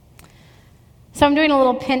So I'm doing a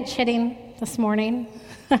little pinch hitting this morning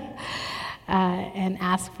and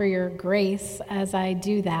ask for your grace as I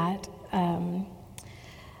do that. A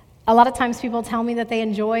lot of times people tell me that they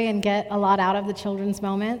enjoy and get a lot out of the children's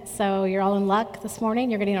moment, so you're all in luck this morning.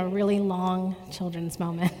 You're getting a really long children's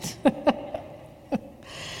moment.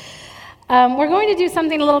 We're going to do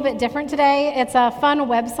something a little bit different today. It's a fun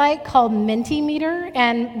website called Mentimeter,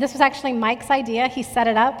 and this was actually Mike's idea. He set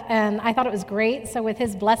it up, and I thought it was great. So with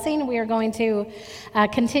his blessing, we are going to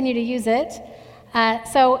continue to use it.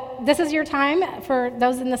 So this is your time for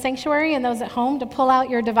those in the sanctuary and those at home to pull out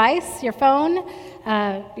your device, your phone,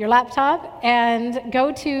 your laptop, and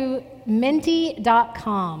go to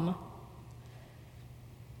menti.com.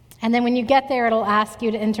 And then when you get there, it'll ask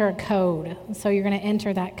you to enter a code. So you're going to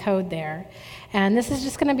enter that code there. And this is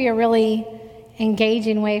just going to be a really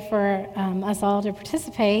engaging way for us all to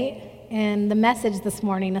participate in the message this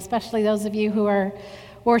morning, especially those of you who are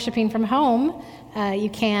worshiping from home.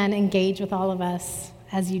 You can engage with all of us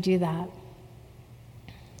as you do that.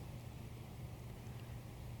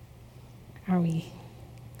 Are we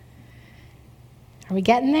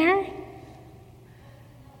getting there?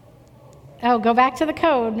 Oh, go back to the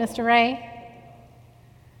code, Mr. Ray.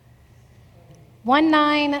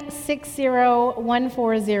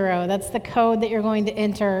 1960140. That's the code that you're going to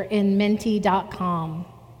enter in menti.com.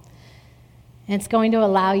 And it's going to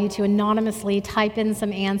allow you to anonymously type in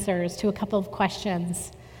some answers to a couple of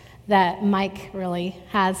questions that Mike really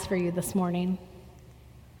has for you this morning.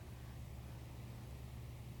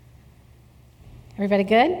 Everybody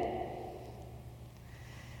good?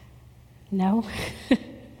 No?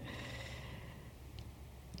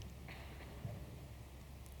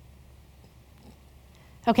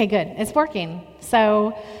 Okay, good. It's working.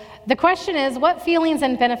 So the question is, what feelings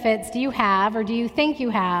and benefits do you have or do you think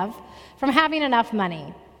you have from having enough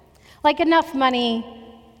money? Like enough money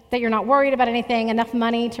that you're not worried about anything, enough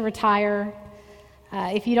money to retire.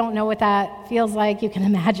 If you don't know what that feels like, you can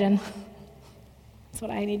imagine. That's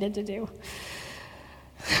what I needed to do.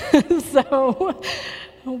 So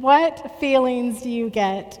what feelings do you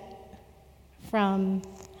get from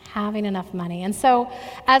having enough money? And so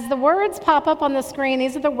as the words pop up on the screen,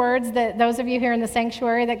 these are the words that those of you here in the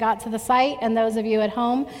sanctuary that got to the site and those of you at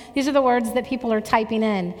home, these are the words that people are typing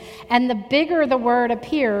in. And the bigger the word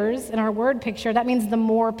appears in our word picture, that means the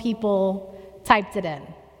more people typed it in.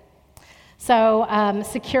 So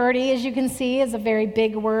security, as you can see, is a very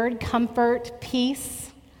big word. Comfort,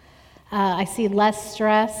 peace. I see less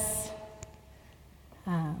stress,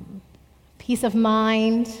 peace of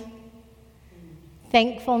mind,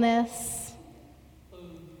 thankfulness,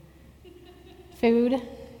 food,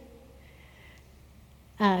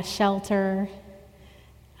 shelter.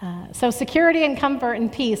 So security and comfort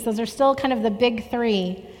and peace, those are still kind of the big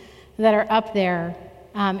three that are up there.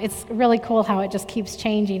 It's really cool how it just keeps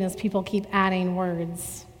changing as people keep adding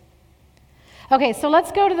words. Okay, so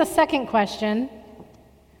let's go to the second question.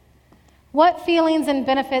 What feelings and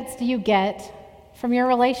benefits do you get from your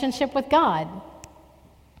relationship with God?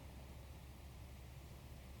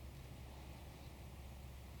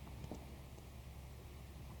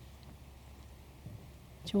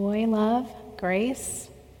 Joy, love, grace,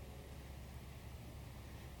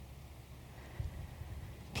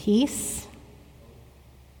 peace,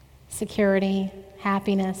 security,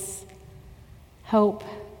 happiness, hope,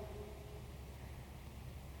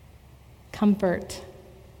 comfort.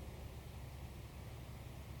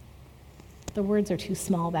 The words are too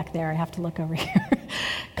small back there. I have to look over here.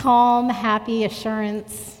 Calm, happy,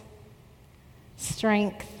 assurance,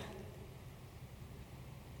 strength,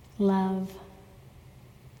 love,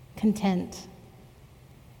 content.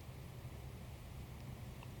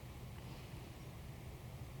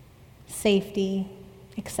 Safety,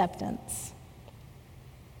 acceptance.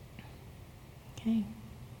 Okay.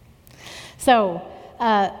 So,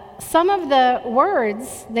 some of the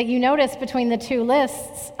words that you notice between the two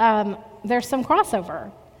lists, there's some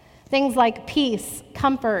crossover. Things like peace,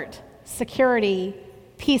 comfort, security,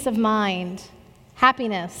 peace of mind,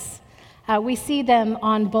 happiness. We see them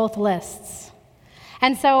on both lists.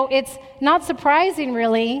 And so it's not surprising,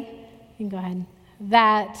 really, you can go ahead,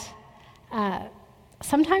 that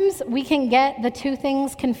sometimes we can get the two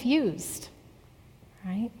things confused,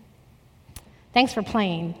 right? Thanks for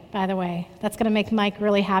playing, by the way. That's going to make Mike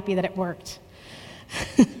really happy that it worked.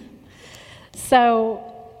 So,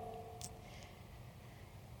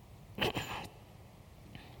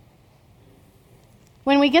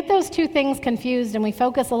 when we get those two things confused and we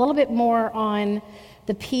focus a little bit more on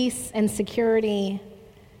the peace and security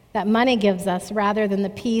that money gives us rather than the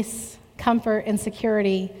peace, comfort, and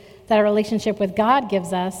security that a relationship with God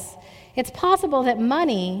gives us, it's possible that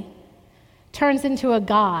money turns into a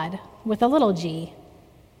God with a little g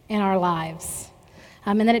in our lives.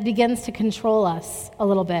 And then it begins to control us a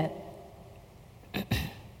little bit.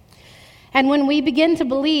 And when we begin to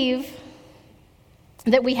believe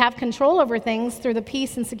that we have control over things through the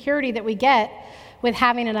peace and security that we get with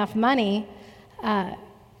having enough money,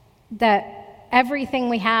 that everything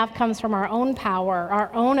we have comes from our own power,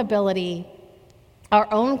 our own ability,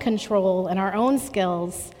 our own control, and our own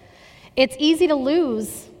skills, it's easy to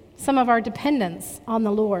lose some of our dependence on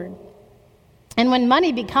the Lord. And when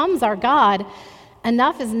money becomes our God,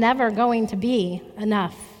 enough is never going to be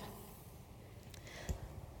enough.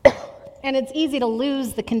 And it's easy to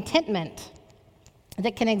lose the contentment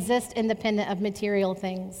that can exist independent of material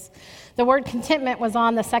things. The word contentment was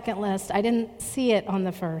on the second list. I didn't see it on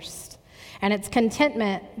the first. And it's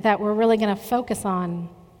contentment that we're really going to focus on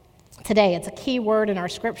today. It's a key word in our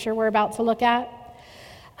scripture we're about to look at.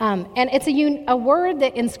 And it's a word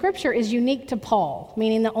that in Scripture is unique to Paul,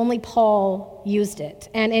 meaning that only Paul used it.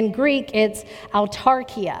 And in Greek, it's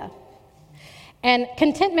autarkia. And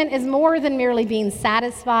contentment is more than merely being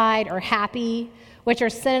satisfied or happy, which are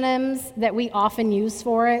synonyms that we often use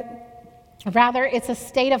for it. Rather, it's a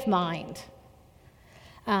state of mind.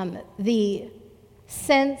 The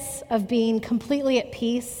sense of being completely at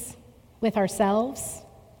peace with ourselves,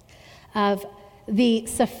 of the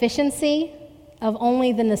sufficiency of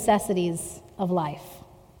only the necessities of life,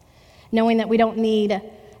 knowing that we don't need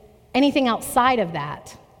anything outside of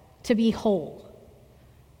that to be whole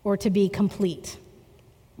or to be complete.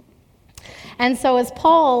 And so as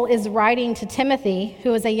Paul is writing to Timothy,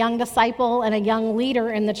 who is a young disciple and a young leader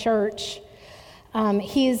in the church,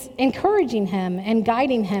 he's encouraging him and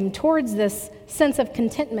guiding him towards this sense of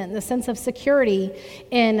contentment, the sense of security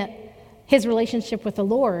in his relationship with the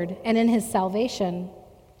Lord and in his salvation,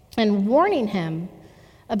 and warning him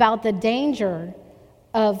about the danger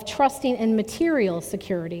of trusting in material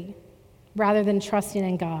security rather than trusting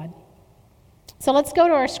in God. So let's go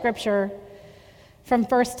to our scripture from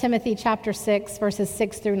 1 Timothy chapter 6, verses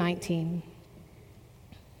 6 through 19.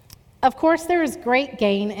 Of course, there is great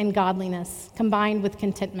gain in godliness combined with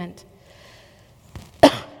contentment.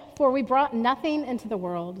 For we brought nothing into the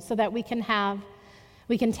world so that we can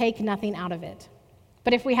take nothing out of it.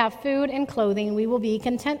 But if we have food and clothing, we will be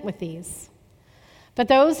content with these. But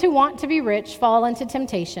those who want to be rich fall into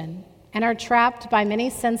temptation and are trapped by many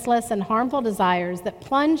senseless and harmful desires that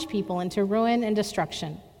plunge people into ruin and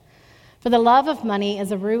destruction. For the love of money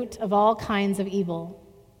is a root of all kinds of evil.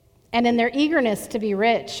 And in their eagerness to be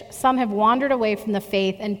rich, some have wandered away from the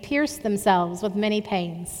faith and pierced themselves with many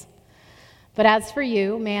pains. But as for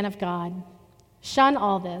you, man of God, shun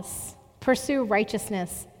all this. Pursue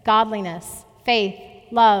righteousness, godliness, faith,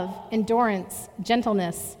 love, endurance,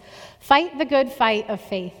 gentleness. Fight the good fight of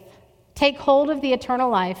faith. Take hold of the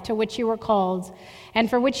eternal life to which you were called and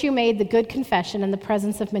for which you made the good confession in the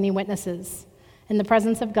presence of many witnesses, in the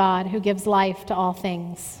presence of God who gives life to all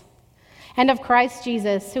things, and of Christ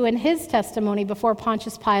Jesus, who in his testimony before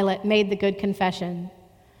Pontius Pilate made the good confession.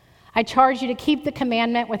 I charge you to keep the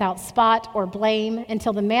commandment without spot or blame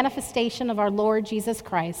until the manifestation of our Lord Jesus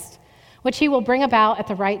Christ, which he will bring about at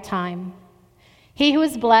the right time. He who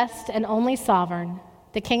is blessed and only sovereign,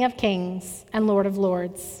 the King of kings and Lord of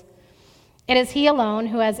lords. It is he alone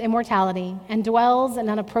who has immortality and dwells in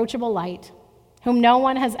unapproachable light, whom no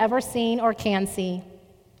one has ever seen or can see.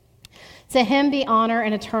 To him be honor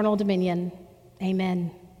and eternal dominion.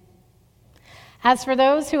 Amen. As for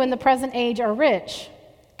those who in the present age are rich,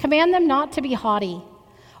 command them not to be haughty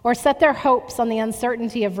or set their hopes on the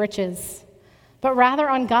uncertainty of riches, but rather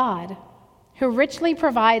on God, who richly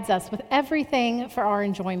provides us with everything for our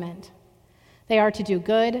enjoyment. They are to do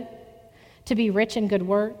good, to be rich in good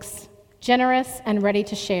works, generous and ready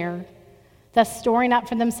to share, thus storing up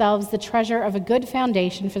for themselves the treasure of a good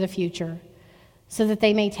foundation for the future, so that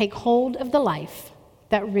they may take hold of the life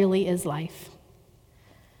that really is life.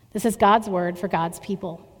 This is God's word for God's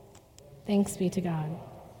people. Thanks be to God.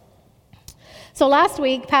 So last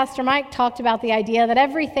week, Pastor Mike talked about the idea that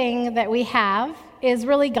everything that we have is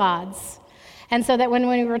really God's. And so that when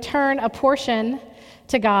we return a portion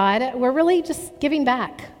to God, we're really just giving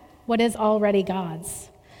back what is already God's.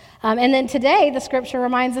 And then today, the scripture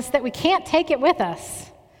reminds us that we can't take it with us.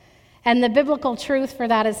 And the biblical truth for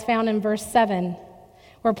that is found in verse 7,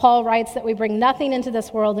 where Paul writes that we bring nothing into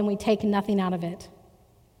this world and we take nothing out of it.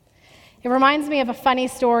 It reminds me of a funny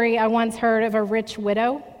story I once heard of a rich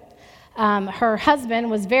widow. Her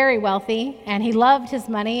husband was very wealthy, and he loved his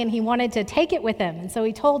money, and he wanted to take it with him. And so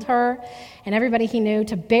he told her and everybody he knew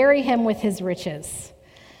to bury him with his riches.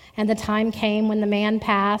 And the time came when the man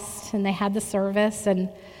passed, and they had the service, and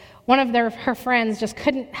one of her friends just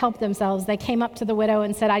couldn't help themselves. They came up to the widow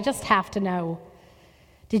and said, "I just have to know,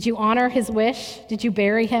 did you honor his wish? Did you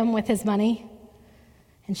bury him with his money?"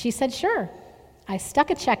 And she said, "Sure. I stuck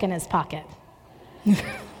a check in his pocket."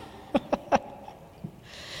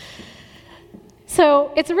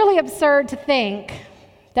 So it's really absurd to think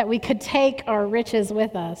that we could take our riches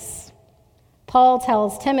with us. Paul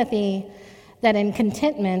tells Timothy that in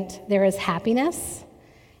contentment there is happiness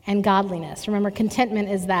and godliness. Remember, contentment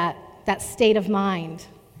is that state of mind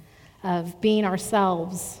of being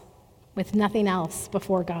ourselves with nothing else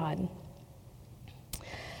before God.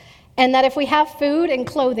 And that if we have food and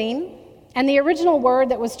clothing, and the original word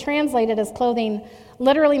that was translated as clothing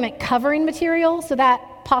literally meant covering material, so that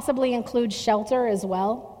possibly includes shelter as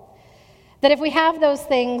well, that if we have those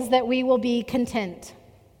things, that we will be content.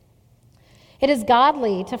 It is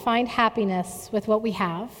godly to find happiness with what we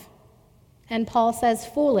have, and Paul says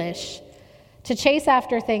foolish to chase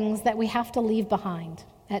after things that we have to leave behind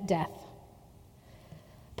at death.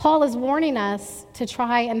 Paul is warning us to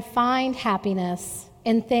try and find happiness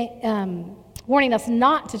warning us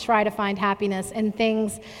not to try to find happiness in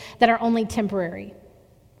things that are only temporary.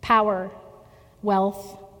 Power,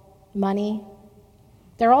 wealth, money,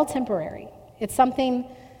 they're all temporary. It's something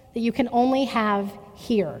that you can only have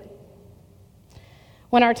here.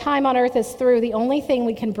 When our time on earth is through, the only thing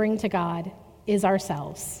we can bring to God is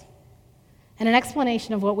ourselves and an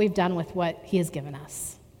explanation of what we've done with what he has given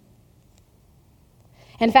us.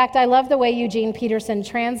 In fact, I love the way Eugene Peterson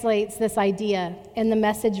translates this idea in the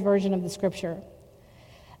Message version of the scripture,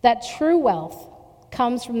 that true wealth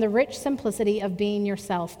comes from the rich simplicity of being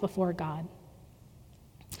yourself before God.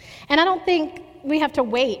 And I don't think we have to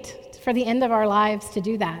wait for the end of our lives to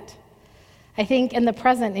do that. I think in the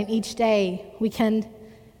present, in each day, we can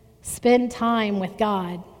spend time with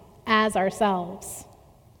God as ourselves,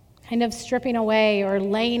 kind of stripping away or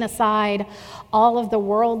laying aside all of the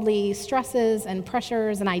worldly stresses and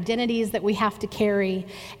pressures and identities that we have to carry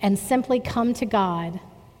and simply come to God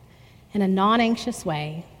in a non-anxious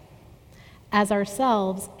way as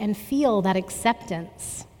ourselves and feel that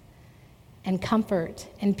acceptance and comfort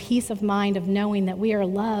and peace of mind of knowing that we are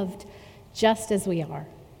loved just as we are.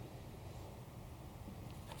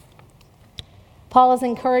 Paul is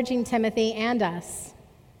encouraging Timothy and us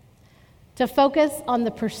to focus on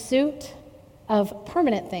the pursuit of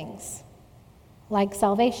permanent things, like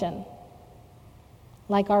salvation,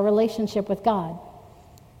 like our relationship with God.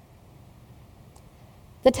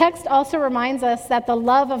 The text also reminds us that the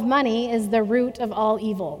love of money is the root of all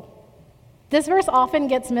evil. This verse often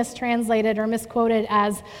gets mistranslated or misquoted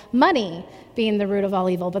as money being the root of all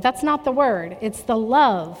evil, but that's not the word. It's the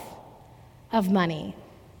love of money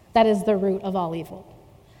that is the root of all evil.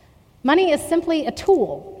 Money is simply a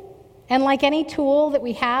tool. And like any tool that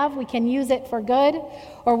we have, we can use it for good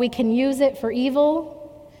or we can use it for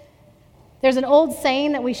evil. There's an old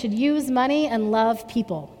saying that we should use money and love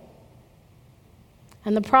people.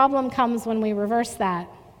 And the problem comes when we reverse that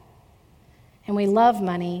and we love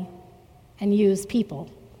money and use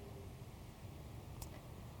people.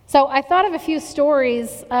 So I thought of a few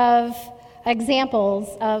stories of examples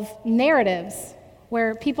of narratives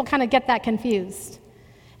where people kind of get that confused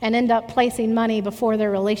and end up placing money before their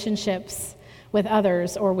relationships with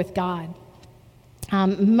others or with God.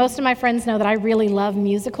 Most of my friends know that I really love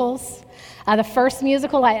musicals. The first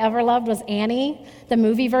musical I ever loved was Annie, the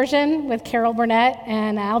movie version with Carol Burnett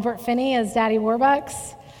and Albert Finney as Daddy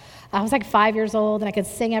Warbucks. I was like 5 years old and I could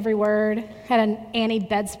sing every word. Had an Annie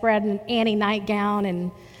bedspread and an Annie nightgown and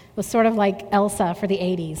was sort of like Elsa for the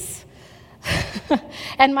 80s.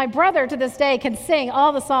 And my brother to this day can sing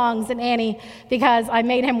all the songs in Annie because I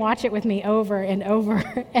made him watch it with me over and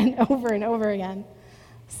over and over and over again.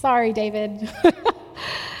 Sorry, David.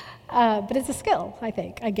 But it's a skill, I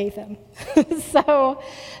think, I gave him. So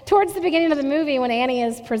towards the beginning of the movie, when Annie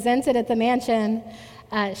is presented at the mansion,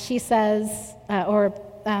 she says, Daddy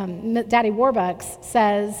Warbucks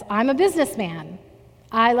says, "I'm a businessman.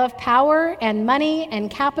 I love power and money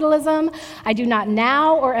and capitalism. I do not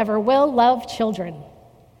now or ever will love children."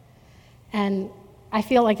 And I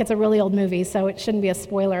feel like it's a really old movie, so it shouldn't be a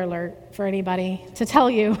spoiler alert for anybody to tell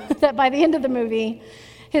you that by the end of the movie,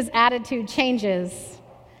 his attitude changes,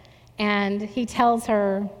 and he tells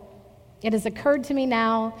her, "It has occurred to me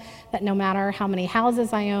now that no matter how many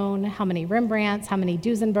houses I own, how many Rembrandts, how many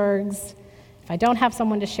Duesenbergs, if I don't have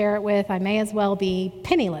someone to share it with, I may as well be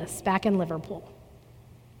penniless back in Liverpool."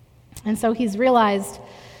 And so he's realized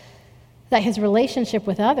that his relationship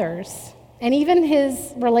with others, and even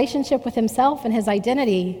his relationship with himself and his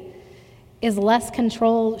identity, is less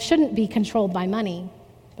controlled, shouldn't be controlled by money,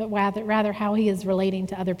 but rather how he is relating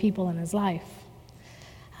to other people in his life.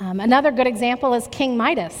 Another good example is King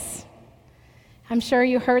Midas. I'm sure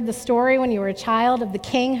you heard the story when you were a child of the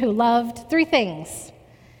king who loved three things.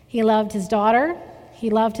 He loved his daughter, he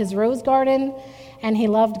loved his rose garden, and he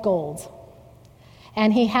loved gold.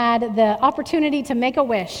 And he had the opportunity to make a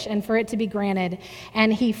wish and for it to be granted.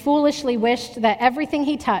 And he foolishly wished that everything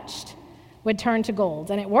he touched would turn to gold.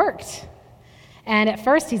 And it worked. And at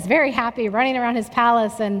first he's very happy running around his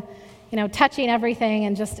palace and touching everything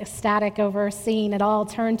and just ecstatic over seeing it all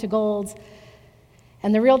turn to gold.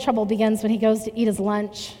 And the real trouble begins when he goes to eat his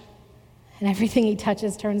lunch and everything he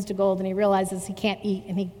touches turns to gold and he realizes he can't eat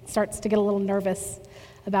and he starts to get a little nervous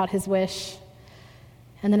about his wish.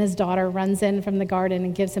 And then his daughter runs in from the garden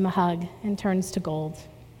and gives him a hug and turns to gold.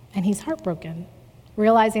 And he's heartbroken,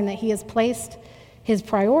 realizing that he has placed his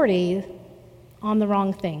priority on the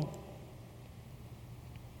wrong thing.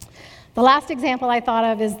 The last example I thought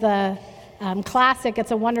of is the classic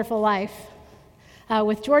It's a Wonderful Life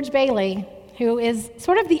with George Bailey, who is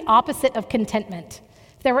sort of the opposite of contentment.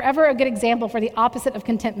 If there were ever a good example for the opposite of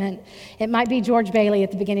contentment, it might be George Bailey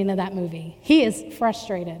at the beginning of that movie. He is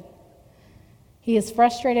frustrated. He is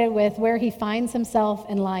frustrated with where he finds himself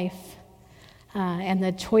in life and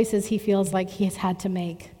the choices he feels like he has had to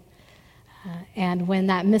make. And when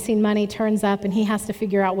that missing money turns up and he has to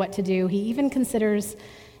figure out what to do, he even considers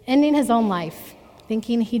ending his own life,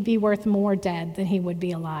 thinking he'd be worth more dead than he would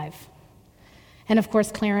be alive. And of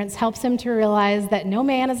course, Clarence helps him to realize that no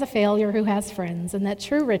man is a failure who has friends, and that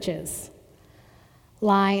true riches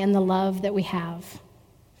lie in the love that we have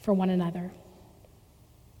for one another.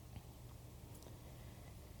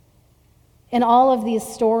 In all of these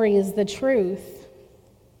stories, the truth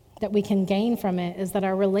that we can gain from it is that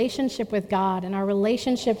our relationship with God and our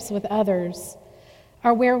relationships with others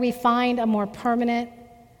are where we find a more permanent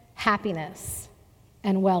happiness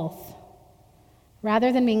and wealth,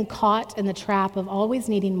 rather than being caught in the trap of always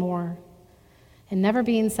needing more and never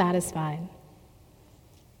being satisfied.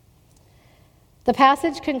 The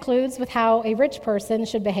passage concludes with how a rich person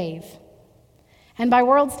should behave. And by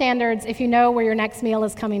world standards, if you know where your next meal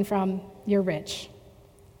is coming from, you're rich.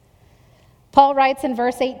 Paul writes in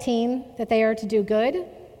verse 18 that they are to do good,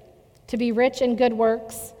 to be rich in good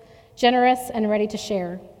works, generous and ready to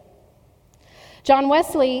share. John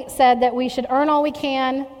Wesley said that we should earn all we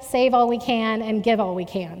can, save all we can, and give all we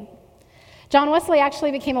can. John Wesley actually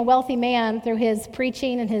became a wealthy man through his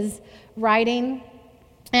preaching and his writing.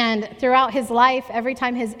 And throughout his life, every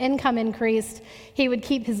time his income increased, he would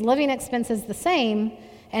keep his living expenses the same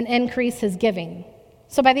and increase his giving.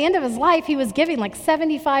 So by the end of his life, he was giving like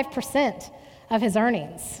 75% of his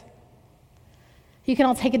earnings. You can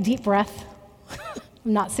all take a deep breath.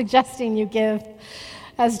 I'm not suggesting you give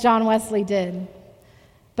as John Wesley did,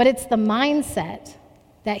 but it's the mindset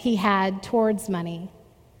that he had towards money,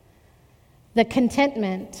 the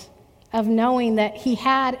contentment of knowing that he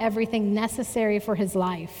had everything necessary for his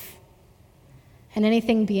life, and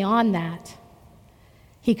anything beyond that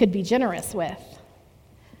he could be generous with,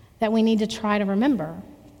 that we need to try to remember.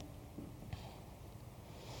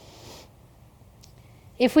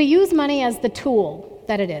 If we use money as the tool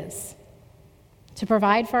that it is, to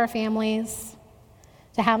provide for our families,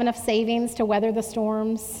 to have enough savings to weather the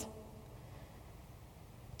storms,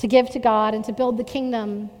 to give to God and to build the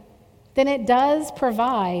kingdom, then it does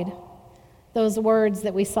provide those words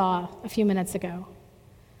that we saw a few minutes ago: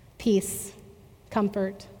 peace,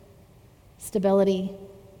 comfort, stability.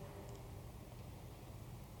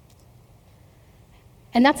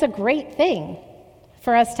 And that's a great thing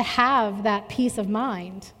for us to have that peace of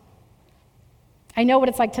mind. I know what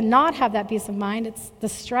it's like to not have that peace of mind. It's the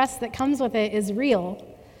stress that comes with it is real.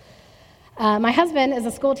 My husband is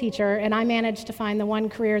a school teacher, and I managed to find the one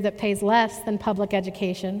career that pays less than public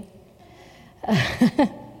education.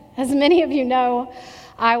 As many of you know,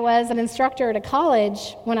 I was an instructor at a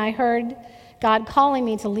college when I heard God calling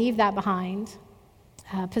me to leave that behind.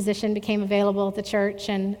 A position became available at the church,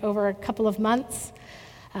 and over a couple of months,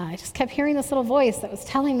 I just kept hearing this little voice that was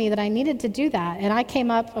telling me that I needed to do that. And I came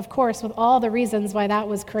up, of course, with all the reasons why that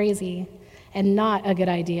was crazy and not a good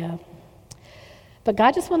idea. But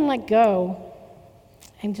God just wouldn't let go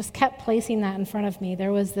and just kept placing that in front of me.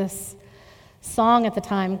 There was this song at the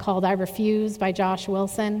time called I Refuse by Josh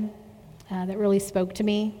Wilson that really spoke to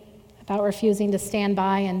me about refusing to stand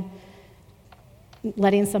by and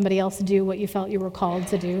letting somebody else do what you felt you were called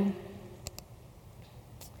to do.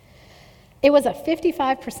 It was a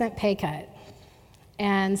 55% pay cut,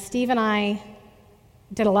 and Steve and I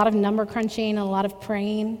did a lot of number crunching and a lot of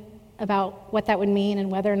praying about what that would mean and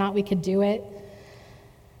whether or not we could do it.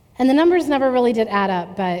 And the numbers never really did add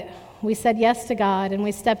up, but we said yes to God and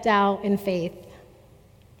we stepped out in faith.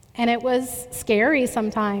 And it was scary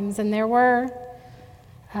sometimes, and there were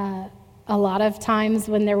a lot of times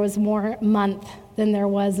when there was more month than there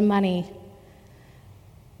was money.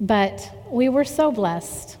 But we were so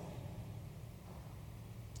blessed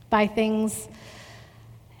by things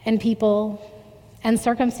and people and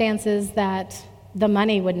circumstances that the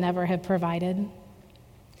money would never have provided.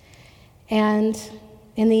 And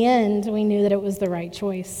in the end, we knew that it was the right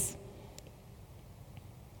choice.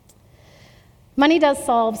 Money does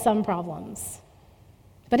solve some problems,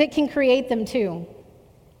 but it can create them too.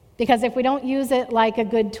 Because if we don't use it like a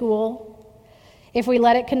good tool, if we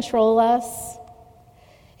let it control us,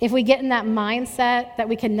 if we get in that mindset that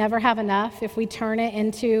we can never have enough, if we turn it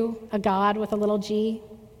into a God with a little g,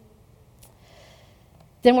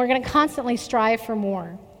 then we're going to constantly strive for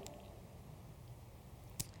more.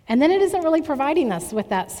 And then it isn't really providing us with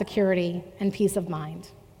that security and peace of mind.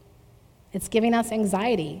 It's giving us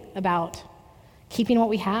anxiety about keeping what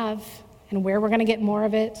we have and where we're going to get more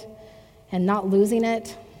of it and not losing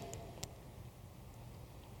it.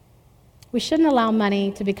 We shouldn't allow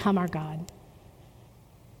money to become our God.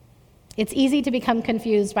 It's easy to become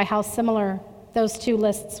confused by how similar those two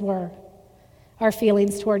lists were, our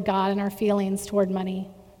feelings toward God and our feelings toward money.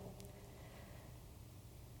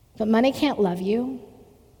 But money can't love you.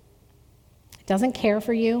 It doesn't care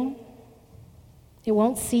for you. It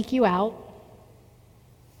won't seek you out.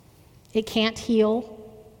 It can't heal,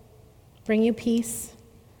 bring you peace,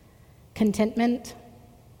 contentment.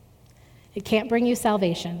 It can't bring you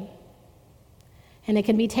salvation. And it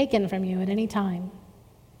can be taken from you at any time.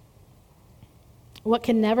 What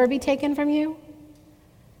can never be taken from you?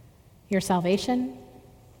 Your salvation,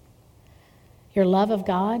 your love of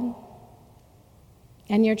God,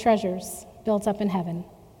 and your treasures built up in heaven.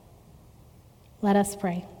 Let us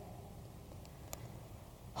pray.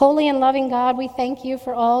 Holy and loving God, we thank you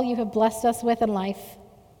for all you have blessed us with in life.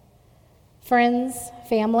 Friends,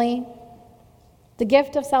 family, the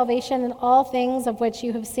gift of salvation, and all things of which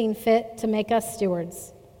you have seen fit to make us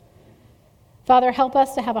stewards. Father, help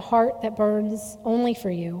us to have a heart that burns only for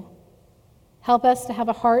you. Help us to have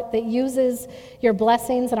a heart that uses your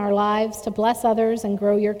blessings in our lives to bless others and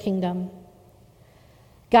grow your kingdom.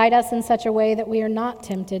 Guide us in such a way that we are not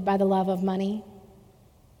tempted by the love of money.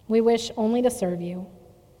 We wish only to serve you.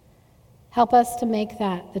 Help us to make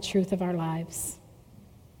that the truth of our lives.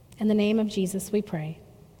 In the name of Jesus we pray.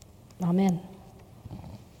 Amen.